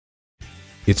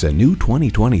It's a new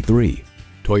 2023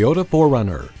 Toyota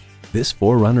 4Runner. This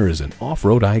 4Runner is an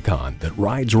off-road icon that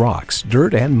rides rocks,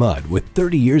 dirt, and mud with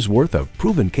 30 years worth of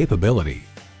proven capability.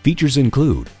 Features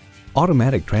include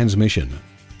automatic transmission,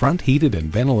 front heated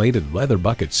and ventilated leather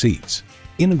bucket seats,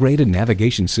 integrated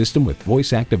navigation system with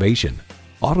voice activation,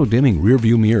 auto-dimming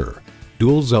rearview mirror,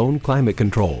 dual-zone climate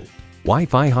control,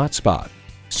 Wi-Fi hotspot,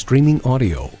 streaming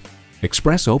audio,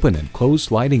 express open and closed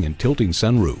sliding and tilting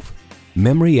sunroof,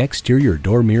 memory exterior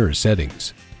door mirror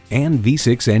settings, and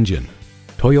V6 engine.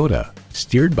 Toyota,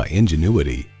 steered by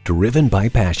ingenuity, driven by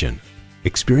passion.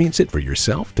 Experience it for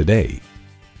yourself today.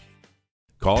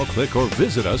 Call, click, or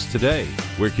visit us today.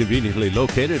 We're conveniently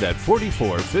located at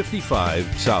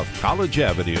 4455 South College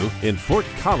Avenue in Fort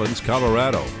Collins,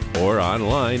 Colorado, or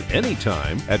online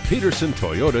anytime at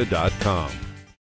pedersentoyota.com.